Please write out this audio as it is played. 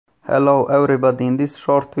Hello everybody, in this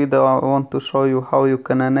short video I want to show you how you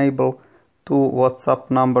can enable two WhatsApp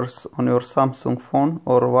numbers on your Samsung phone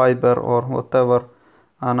or Viber or whatever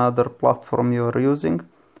another platform you are using.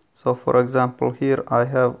 So for example, here I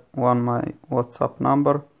have my WhatsApp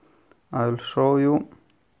number. I will show you.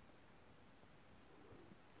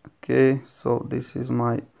 Okay, so this is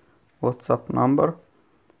my WhatsApp number,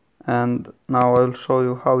 and now I will show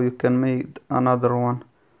you how you can make another one.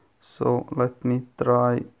 So let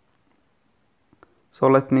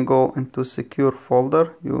me go into secure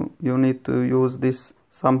folder. You need to use this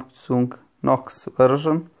Samsung Knox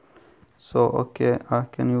version. So okay, I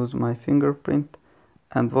can use my fingerprint,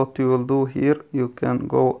 and what you will do here, you can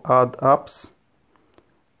go add apps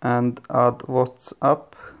and add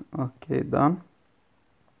WhatsApp. Okay, done.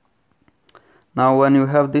 Now when you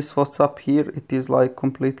have this WhatsApp here, it is like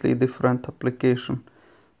completely different application.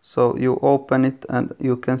 So you open it and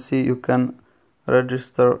you can see you can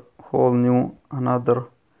register whole new another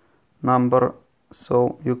number.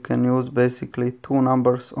 So you can use basically two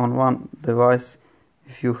numbers on one device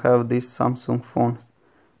if you have this Samsung phone,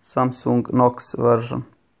 Samsung Knox version.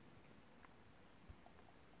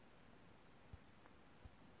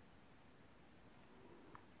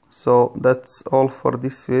 So that's all for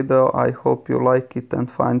this video. I hope you like it and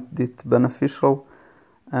find it beneficial.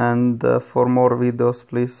 And for more videos,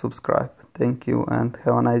 please subscribe. Thank you and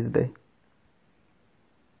have a nice day.